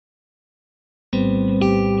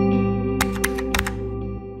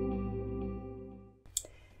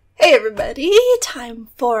Hey everybody, time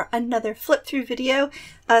for another flip through video.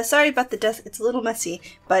 Sorry about the desk, it's a little messy,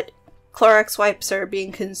 but Clorox wipes are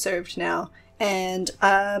being conserved now. And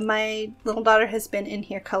my little daughter has been in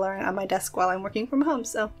here coloring on my desk while I'm working from home,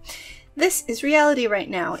 so this is reality right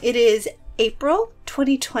now. It is April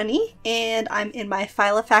 2020 and I'm in my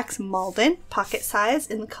Filofax Malden pocket size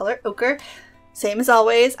in the color ochre. Same as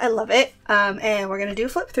always, I love it. And we're gonna do a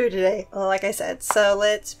flip through today, like I said. So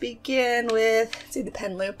let's begin with, see, the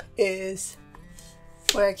pen loop is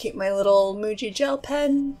where I keep my little Muji gel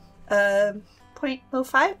pen,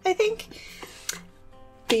 0.05, I think.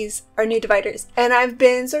 These are new dividers. And I've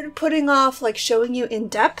been sort of putting off like showing you in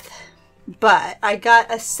depth, but I got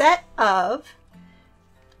a set of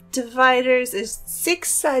dividers. There's 6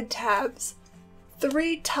 side tabs,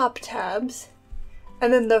 3 top tabs,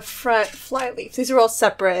 and then the front flyleaf. These are all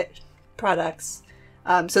separate products.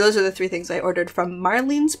 So those are the 3 things I ordered from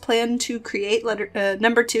Marlene's Plan to Create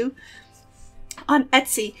number 2 on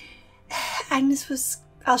Etsy. Agnes was,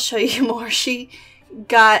 I'll show you more. She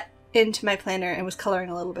got into my planner and was coloring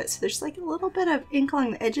a little bit. So there's like a little bit of ink along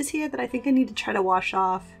the edges here that I think I need to try to wash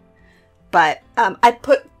off. But I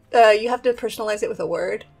put, you have to personalize it with a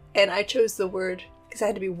word. And I chose the word, because it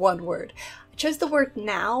had to be one word. I chose the word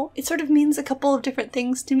now. It sort of means a couple of different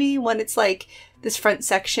things to me. One, it's like this front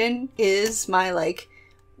section is my like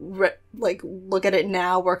look at it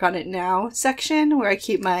now, work on it now section where I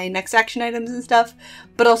keep my next action items and stuff.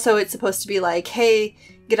 But also it's supposed to be like, hey,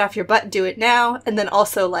 get off your butt, do it now. And then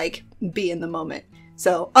also like be in the moment.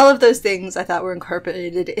 So all of those things I thought were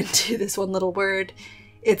incorporated into this one little word.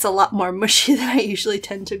 It's a lot more mushy than I usually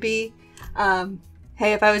tend to be.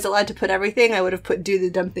 Hey, if I was allowed to put everything, I would have put do the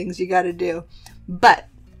dumb things you gotta do. But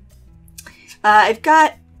I've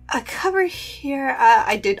got a cover here.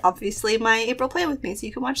 I did, obviously, my April plan with me, so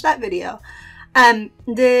you can watch that video.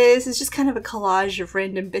 This is just kind of a collage of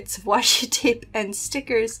random bits of washi tape and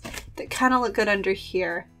stickers that kind of look good under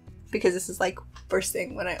here, because this is like first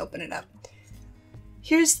thing when I open it up.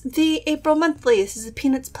 Here's the April monthly. This is a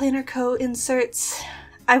Peanuts Planner Co. inserts.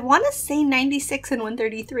 I want to say 96 and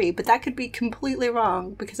 133, but that could be completely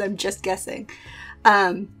wrong because I'm just guessing.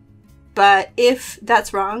 But if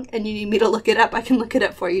that's wrong and you need me to look it up, I can look it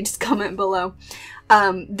up for you. Just comment below.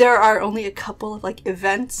 There are only a couple of like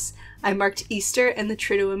events. I marked Easter and the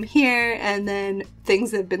Triduum here, and then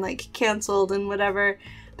things that have been like canceled and whatever.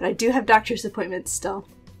 But I do have doctor's appointments still.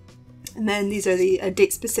 And then these are the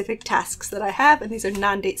date-specific tasks that I have, and these are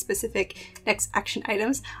non-date specific next action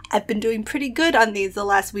items. I've been doing pretty good on these the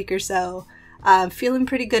last week or so. Feeling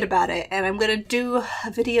pretty good about it, and I'm going to do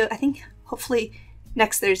a video, I think hopefully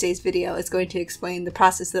next Thursday's video is going to explain the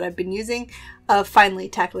process that I've been using of finally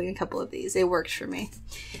tackling a couple of these. It worked for me.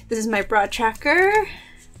 This is my broad tracker.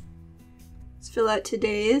 Let's fill out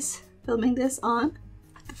today's, filming this on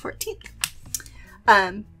the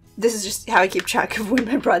 14th. This is just how I keep track of when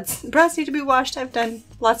my brows need to be washed. I've done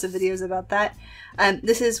lots of videos about that.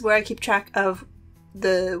 This is where I keep track of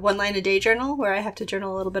the 1 line a day journal, where I have to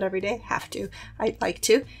journal a little bit every day. Have to. I like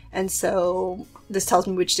to. And so this tells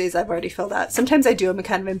me which days I've already filled out. Sometimes I do them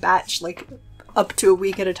kind of in batch, like up to a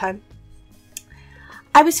week at a time.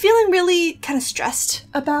 I was feeling really kind of stressed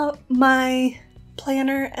about my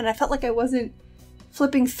planner, and I felt like I wasn't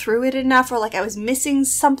flipping through it enough, or like I was missing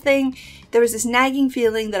something. There was this nagging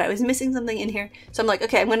feeling that I was missing something in here. So I'm like,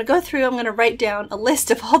 okay, I'm going to go through, I'm going to write down a list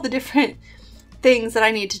of all the different things that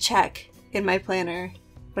I need to check in my planner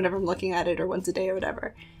whenever I'm looking at it, or once a day or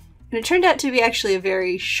whatever. And it turned out to be actually a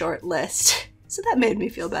very short list. So that made me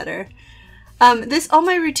feel better. This All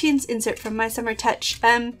My Routines insert from My Summer Touch.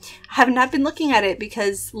 I have not been looking at it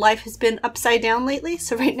because life has been upside down lately.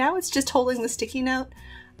 So right now it's just holding the sticky note.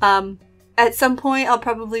 At some point I'll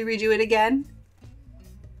probably redo it again.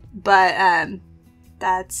 But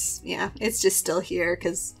that's, yeah, it's just still here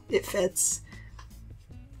because it fits.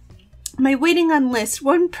 My waiting on list.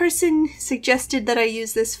 One person suggested that I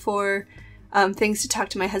use this for things to talk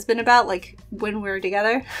to my husband about, like when we're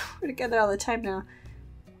together. We're together all the time now.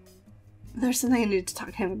 There's something I need to talk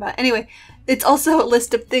to him about. Anyway, it's also a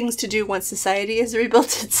list of things to do once society has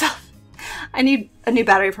rebuilt itself. I need a new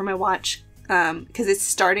battery for my watch because it's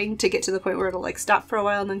starting to get to the point where it'll like stop for a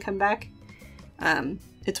while and then come back.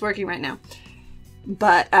 It's working right now.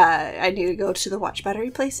 But I need to go to the watch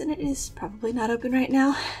battery place, and it is probably not open right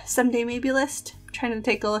now. Someday maybe list. I'm trying to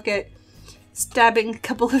take a look at stabbing a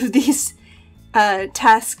couple of these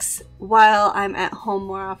tasks while I'm at home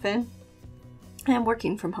more often. And I'm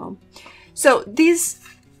working from home. So these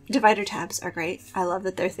divider tabs are great. I love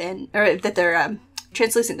that they're thin, or that they're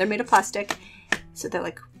translucent. They're made of plastic, so they're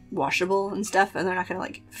like washable and stuff, and they're not gonna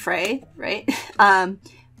like fray, right?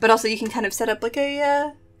 But also you can kind of set up like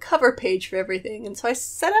a cover page for everything. And so I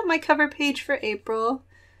set up my cover page for April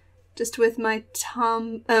just with my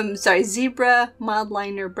zebra mild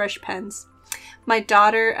liner brush pens. My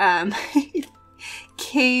daughter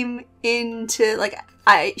came into, like,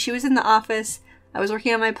 she was in the office. I was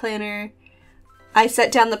working on my planner. I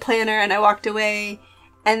set down the planner and I walked away.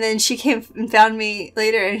 And then she came and found me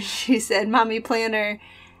later and she said, "Mommy, planner."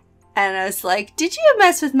 And I was like, "Did you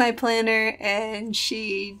mess with my planner?" And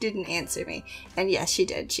she didn't answer me. And yes, she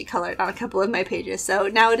did. She colored on a couple of my pages. So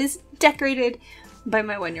now it is decorated by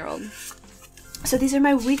my 1-year-old. So these are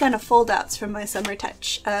my weekend of fold-outs from my summer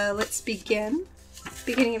touch. Let's begin.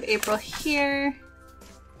 Beginning of April here.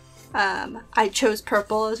 I chose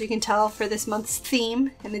purple, as you can tell, for this month's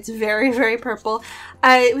theme. And it's very, very purple.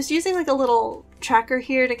 I was using like a little tracker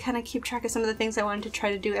here to kind of keep track of some of the things I wanted to try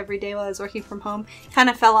to do every day while I was working from home. Kind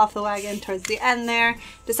of fell off the wagon towards the end there.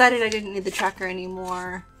 Decided I didn't need the tracker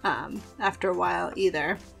anymore after a while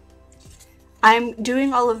either. I'm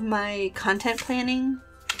doing all of my content planning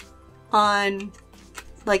on,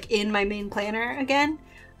 like, in my main planner again.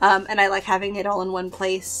 And I like having it all in one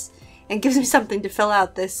place. And gives me something to fill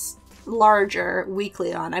out this larger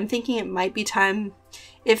weekly on. I'm thinking it might be time,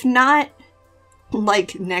 if not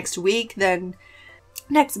like next week, then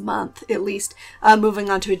next month at least, moving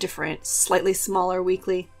on to a different, slightly smaller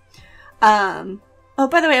weekly. Oh,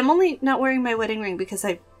 by the way, I'm only not wearing my wedding ring because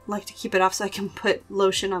I like to keep it off so I can put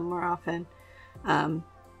lotion on more often.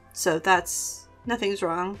 So that's, nothing's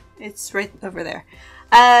wrong. It's right over there.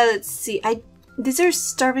 Let's see. These are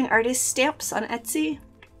Starving Artist stamps on Etsy.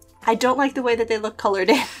 I don't like the way that they look colored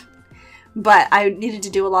in, but I needed to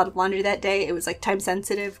do a lot of laundry that day. It was like time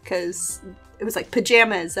sensitive because it was like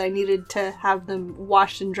pajamas. I needed to have them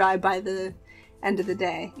washed and dry by the end of the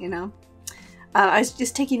day, you know? I was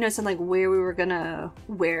just taking notes on like where we were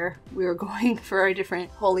going for our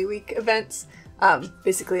different Holy Week events.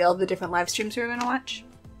 Basically all the different live streams we were gonna watch.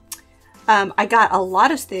 I got a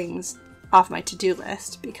lot of things off my to-do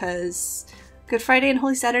list because Good Friday and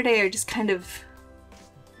Holy Saturday are just kind of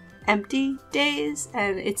empty days,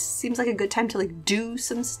 and it seems like a good time to like do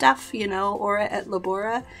some stuff, you know, or at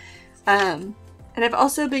Labora. And I've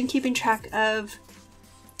also been keeping track of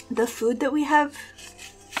the food that we have,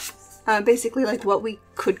 basically like what we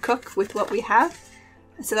could cook with what we have.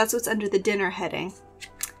 So that's what's under the dinner heading.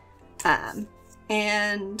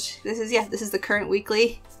 And this is the current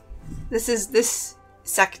weekly. This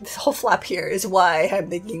whole flap here is why I'm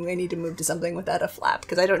thinking I need to move to something without a flap,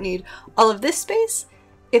 because I don't need all of this space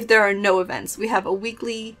if there are no events. We have a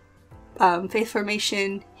weekly faith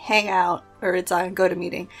formation hangout, or it's on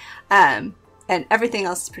GoToMeeting, and everything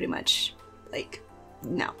else is pretty much like,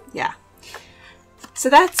 no, yeah. So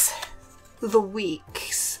that's the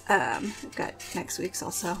weeks. I've got next week's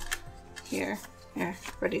also here,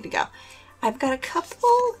 ready to go. I've got a couple,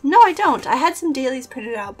 no I don't. I had some dailies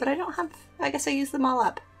printed out, but I don't have, I guess I used them all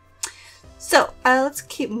up. So let's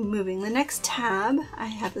keep moving. The next tab, I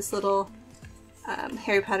have this little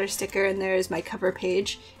Harry Potter sticker, and there's my cover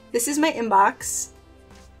page. This is my inbox.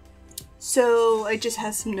 So it just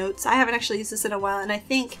has some notes. I haven't actually used this in a while, and I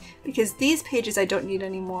think because these pages I don't need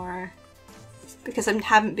anymore because I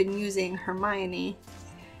haven't been using Hermione.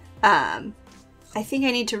 I think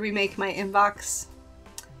I need to remake my inbox.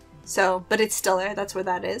 So, but it's still there. That's where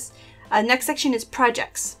that is. Next section is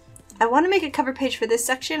projects. I want to make a cover page for this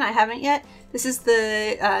section. I haven't yet. This is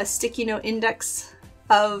the sticky note index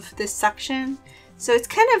of this section. So it's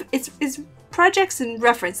kind of, it's projects and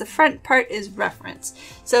reference. The front part is reference.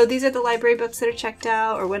 So these are the library books that are checked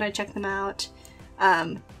out, or when I check them out.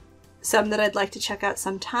 Some that I'd like to check out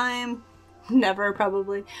sometime. Never,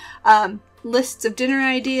 probably. Lists of dinner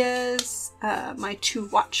ideas, my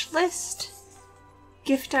to-watch list,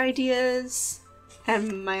 gift ideas,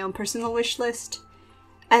 and my own personal wish list.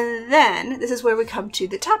 And then this is where we come to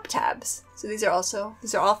the top tabs. So these are all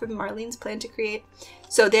from Marlene's Plan to Create.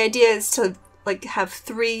 So the idea is to like have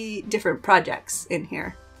 3 different projects in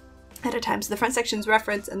here at a time. So the front section is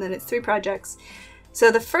reference, and then it's 3 projects. So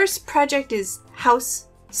the first project is house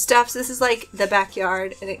stuff. So this is like the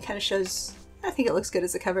backyard, and it kind of shows, I think it looks good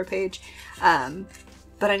as a cover page.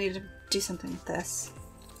 But I need to do something with this.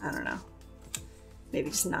 I don't know. Maybe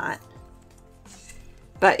just not.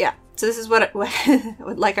 But yeah, so this is what I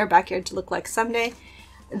would like our backyard to look like someday.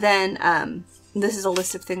 Then this is a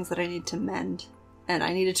list of things that I need to mend, and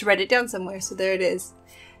I needed to write it down somewhere, so there it is.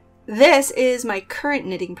 This is my current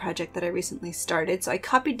knitting project that I recently started. So I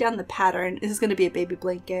copied down the pattern. This is going to be a baby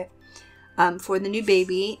blanket for the new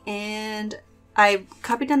baby, and I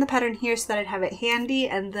copied down the pattern here so that I'd have it handy,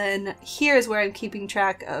 and then here is where I'm keeping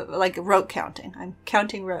track of like row counting. I'm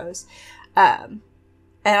counting rows.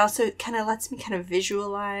 It also kind of lets me kind of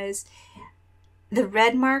visualize. The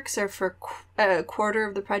red marks are for a quarter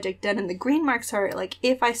of the project done, and the green marks are like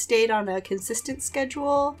if I stayed on a consistent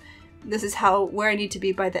schedule, this is where I need to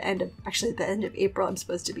be by the end of, actually the end of April I'm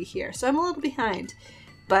supposed to be here. So I'm a little behind.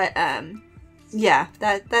 But yeah,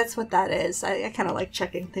 that's what that is. I kind of like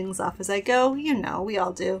checking things off as I go. You know, we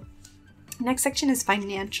all do. Next section is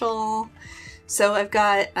financial. So I've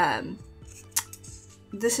got,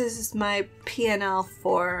 this is my P&L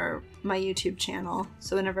for my YouTube channel.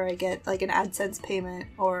 So whenever I get like an AdSense payment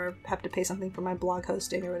or have to pay something for my blog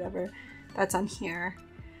hosting or whatever, that's on here.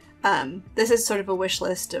 This is sort of a wish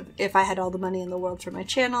list of if I had all the money in the world for my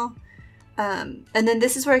channel. And then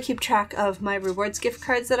this is where I keep track of my rewards gift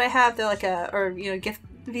cards that I have. They're like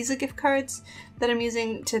Visa gift cards that I'm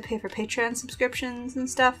using to pay for Patreon subscriptions and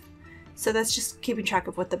stuff. So that's just keeping track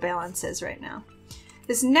of what the balance is right now.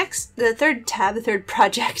 This next, the third tab, the third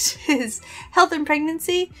project is health and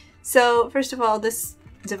pregnancy. So first of all, this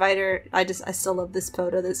divider, I still love this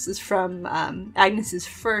photo. This is from Agnes's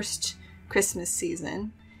first Christmas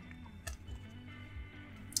season.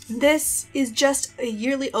 This is just a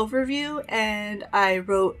yearly overview, and I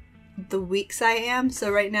wrote the weeks I am.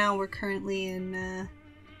 So right now we're currently in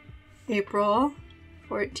April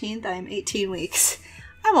 14th. I am 18 weeks.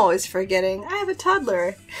 I'm always forgetting. I have a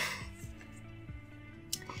toddler.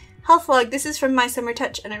 Health log. This is from My Summer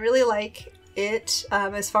Touch, and I really like it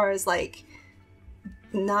as far as like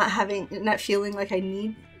not feeling like I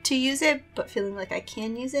need to use it, but feeling like I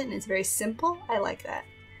can use it, and it's very simple. I like that.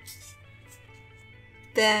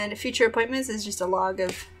 Then future appointments is just a log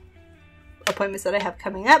of appointments that I have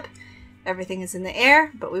coming up. Everything is in the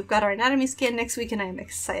air, but we've got our anatomy scan next week and I'm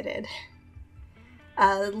excited.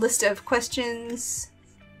 List of questions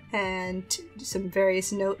and some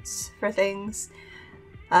various notes for things.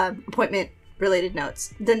 Appointment related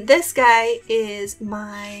notes. Then this guy is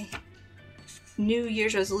my New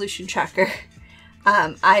Year's resolution tracker.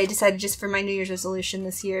 I decided just for my New Year's resolution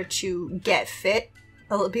this year to get fit,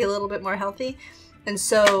 be a little bit more healthy. And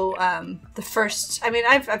so the first, I mean,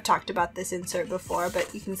 I've talked about this insert before,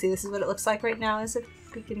 but you can see this is what it looks like right now as of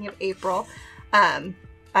beginning of April.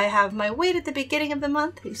 I have my weight at the beginning of the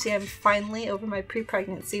month. You see I'm finally over my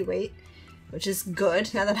pre-pregnancy weight, which is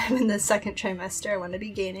good. Now that I'm in the second trimester, I want to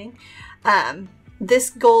be gaining.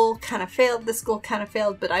 This goal kind of failed, this goal kind of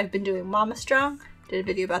failed, but I've been doing Mama Strong. Did a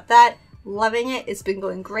video about that. Loving it. It's been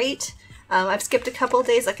going great. I've skipped a couple of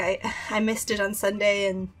days, like I missed it on Sunday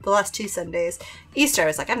and the last 2 Sundays. Easter, I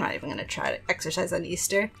was like, I'm not even going to try to exercise on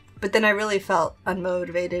Easter. But then I really felt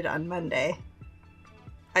unmotivated on Monday.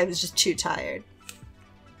 I was just too tired.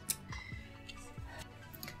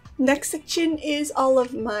 Next section is all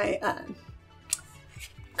of my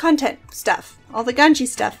content stuff, all the Ganchi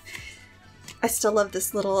stuff. I still love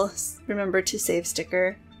this little remember to save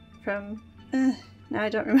sticker from, now I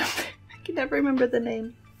don't remember, I can never remember the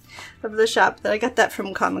name of the shop that I got that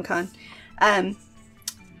from Comic-Con.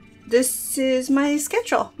 This is my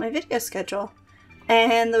schedule, my video schedule,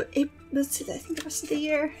 and let's see, I think the rest of the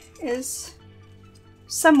year is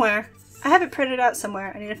somewhere. I have it printed out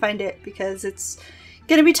somewhere. I need to find it because it's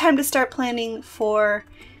gonna be time to start planning for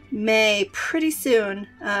May pretty soon.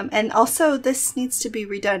 And also this needs to be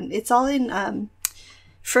redone. It's all in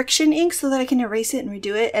friction ink so that I can erase it and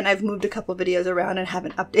redo it, and I've moved a couple videos around and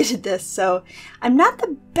haven't updated this, so I'm not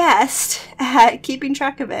the best at keeping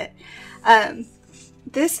track of it.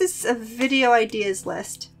 This is a video ideas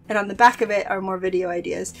list, and on the back of it are more video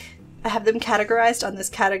ideas. I have them categorized on this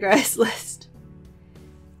categorized list.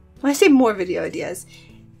 When I say more video ideas,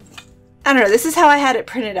 I don't know, this is how I had it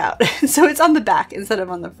printed out, so it's on the back instead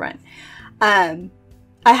of on the front.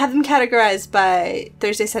 I have them categorized by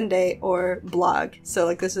Thursday, Sunday, or blog. So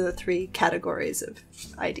like those are the 3 categories of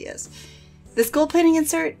ideas. This goal planning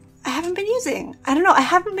insert, I haven't been using. I don't know, I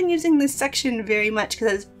haven't been using this section very much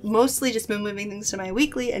because I've mostly just been moving things to my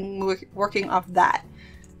weekly and working off that.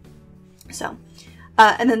 So,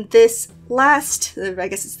 and then this last, I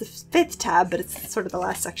guess it's the 5th tab, but it's sort of the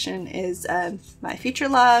last section, is my feature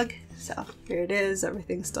log. So here it is,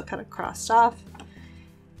 everything's still kind of crossed off.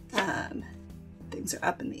 Things are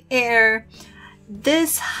up in the air.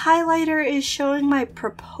 This highlighter is showing my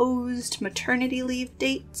proposed maternity leave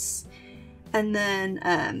dates. And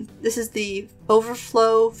then this is the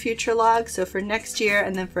overflow future log, so for next year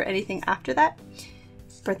and then for anything after that.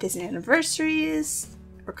 Birthdays and anniversaries,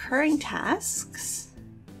 recurring tasks.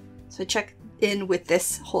 So I check in with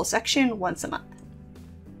this whole section once a month.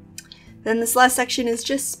 Then this last section is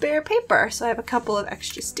just spare paper. So I have a couple of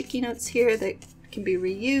extra sticky notes here that can be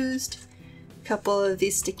reused. Couple of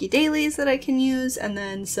these sticky dailies that I can use, and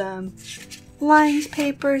then some lines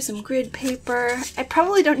paper, some grid paper. I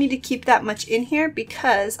probably don't need to keep that much in here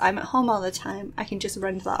because I'm at home all the time. I can just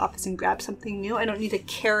run to the office and grab something new. I don't need to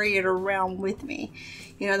carry it around with me.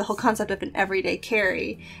 You know, the whole concept of an everyday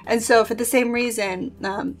carry. And so for the same reason,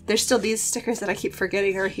 there's still these stickers that I keep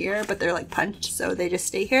forgetting are here, but they're like punched, so they just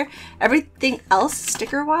stay here. Everything else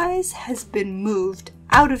sticker-wise has been moved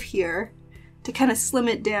out of here to kind of slim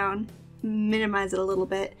it down, minimize it a little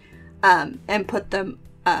bit, and put them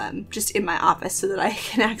just in my office so that I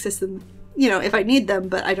can access them, you know, if I need them,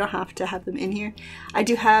 but I don't have to have them in here. I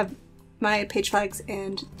do have my page flags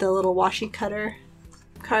and the little washi cutter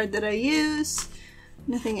card that I use.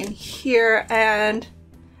 Nothing in here, and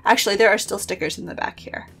actually there are still stickers in the back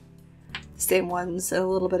here. Same ones, a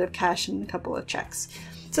little bit of cash and a couple of checks.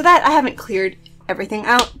 So that, I haven't cleared everything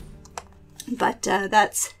out, but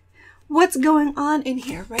that's what's going on in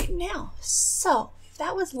here right now. So if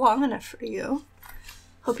that was long enough for you,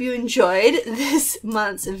 hope you enjoyed this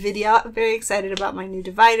month's video. I'm very excited about my new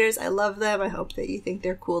dividers. I love them. I hope that you think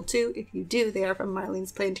they're cool too. If you do, they are from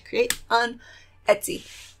Marlene's Plan to Create on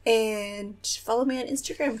Etsy. And follow me on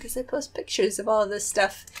Instagram because I post pictures of all of this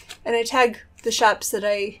stuff. And I tag the shops that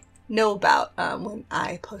I know about when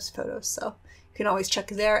I post photos. So you can always check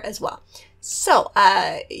there as well. So,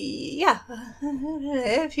 yeah.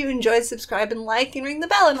 If you enjoyed, subscribe and like and ring the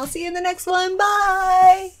bell. And I'll see you in the next one.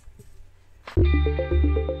 Bye!